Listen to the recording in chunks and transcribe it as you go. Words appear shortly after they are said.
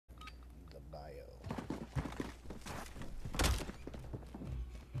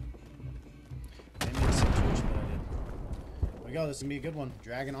we go. This is gonna be a good one.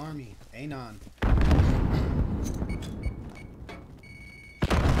 Dragon Army. A-n0n.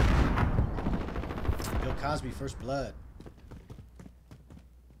 Bill Cosby, First Blood.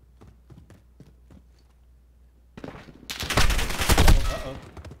 Uh-oh.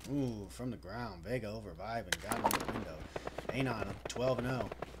 Ooh, from the ground. Vega over Vibe and got him in the window. A-n0n 12-0.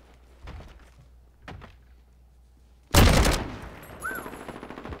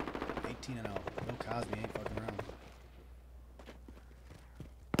 Bill Cosby ain't fucking around.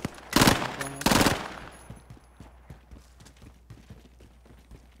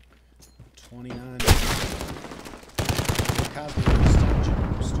 29. Bill Cosby,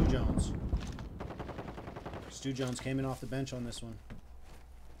 Stu Jones. Stu Jones came in off the bench on this one.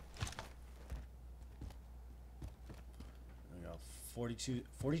 There we go.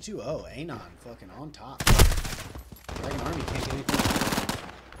 42-0. A-n0n fucking on top. Dragon Army can't get anything.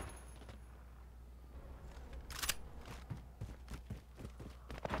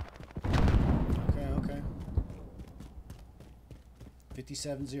 Okay.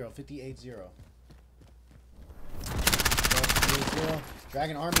 57-0, 58-0.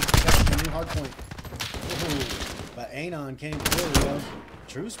 Dragon Army protects the new hardpoint. But A-n0n came through, yo.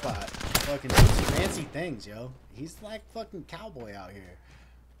 True spot. Fucking fancy things, yo. He's like fucking cowboy out here.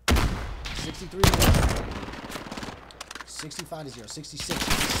 63-0. 65-0, 66,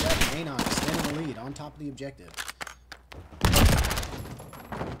 67. A-n0n extending the lead on top of the objective.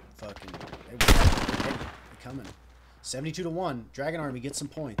 Fucking, they're coming. 72-1. Dragon Army gets some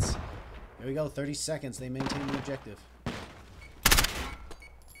points. There we go. 30 seconds. They maintain the objective.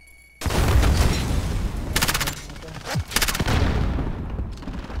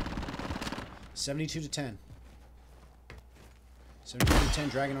 72-10.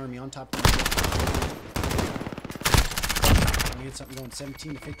 72-10. Dragon Army on top of the objective. Let me get something going.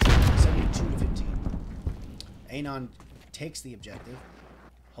 17-15. 72-15. A-n0n takes the objective.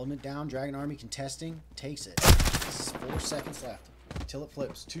 Holding it down. Dragon Army contesting. Takes it. 4 seconds left. Till it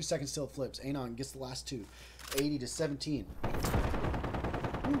flips. 2 seconds till it flips. A-n0n gets the last two. 80-17.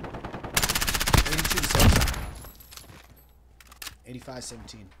 82-17.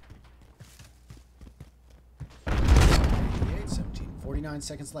 85-17. 88-17. 49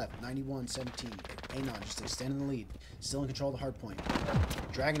 seconds left. 91-17. A-n0n just extending the lead. Still in control of the hard point.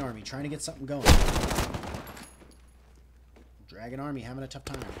 Dragon Army trying to get something going. Dragon Army having a tough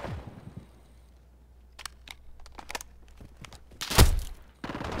time.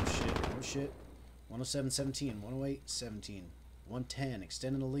 Oh shit. 107-17. 108-17. 110.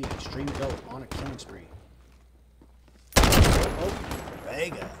 Extending the lead. Extreme Goat on a killing spree. Oh,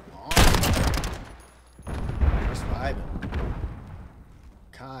 Vega. On. Just vibing.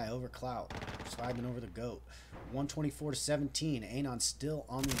 Kai over Clout. Just vibing over the Goat. 124-17. A-n0n still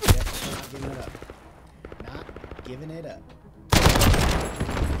on the objective. Not giving it up. Not giving it up.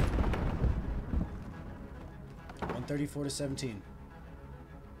 134-17.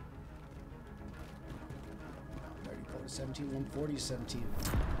 134-17. 140-17.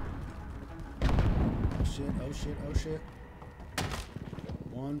 Oh shit, oh shit, oh shit.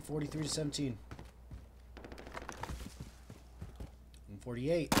 143-17.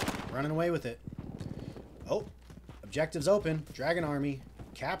 148. Running away with it. Oh, objective's open. Dragon Army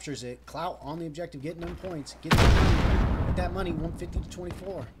captures it. Clout on the objective, getting them points. Get that money.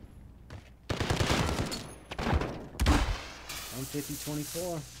 150-24.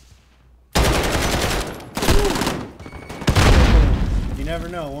 150-24. You never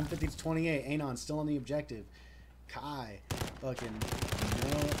know. 150-28. A-n0n still on the objective. Kai fucking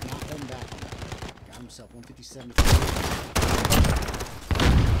not holding back on that. Got himself 157.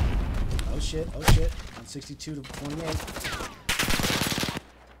 Oh shit, oh shit. 162-28.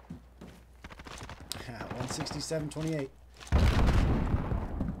 167-28.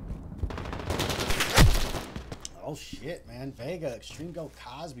 Oh shit, man. Vega, Extreme Goat,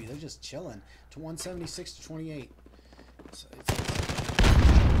 Cosby, they're just chilling. To 176-28.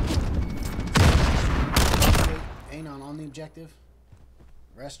 A-n0n on the objective.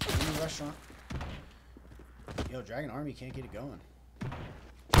 In the restaurant. Yo, Dragon Army can't get it going.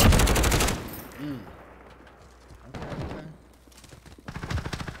 Okay.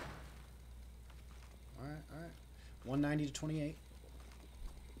 Alright. 190-28.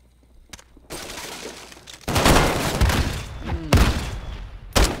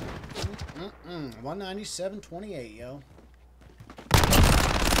 197-28, yo.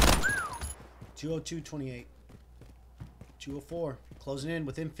 202-28. 204. Closing in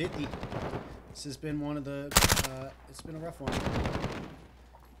within 50. This has been one of the, it's been a rough one.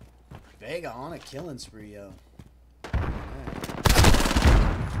 Vega on a killing spree, yo.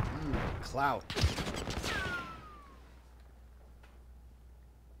 Clout.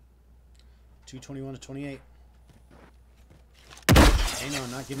 221 to 28.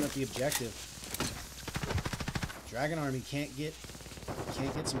 A-n0n not giving up the objective. Dragon Army can't get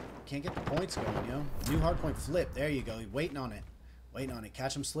the points going, yo. New hardpoint flip. There you go. He's waiting on it. Waiting on it.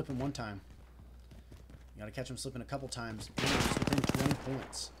 Catch him slipping one time. You gotta catch him slipping a couple times. He's within 20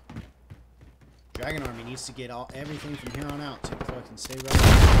 points. Dragon Army needs to get everything from here on out to fucking stay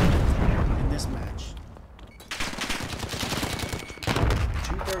relevant in this match.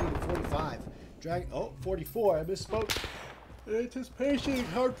 230 to 45. 44. I misspoke. Anticipation.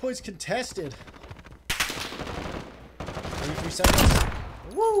 Hardpoint's contested. 33 seconds.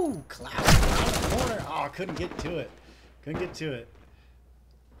 Woo! Cloud around the corner. Oh, couldn't get to it. Couldn't get to it.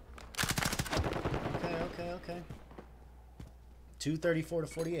 Okay. 234 to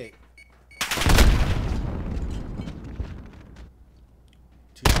 48.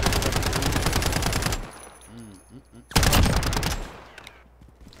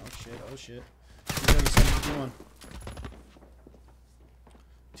 Oh shit. 237.51.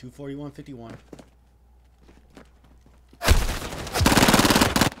 241.51.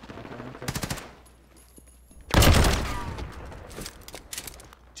 Okay.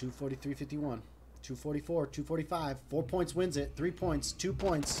 243.51. 244, 245. 4 points wins it. 3 points, 2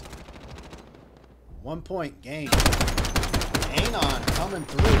 points. 1 point game. A-n0n coming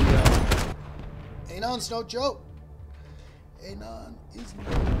through, yo. A-n0n's no joke. A-n0n is no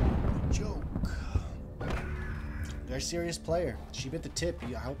joke. Very serious player. She bit the tip.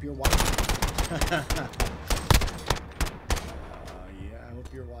 I hope you're watching. Yeah, I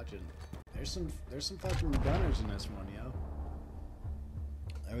hope you're watching. There's some fucking gunners in this one, yo.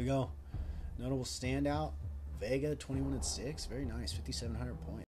 There we go. Notable standout. Vega 21 and 6. Very nice. 5,700 points.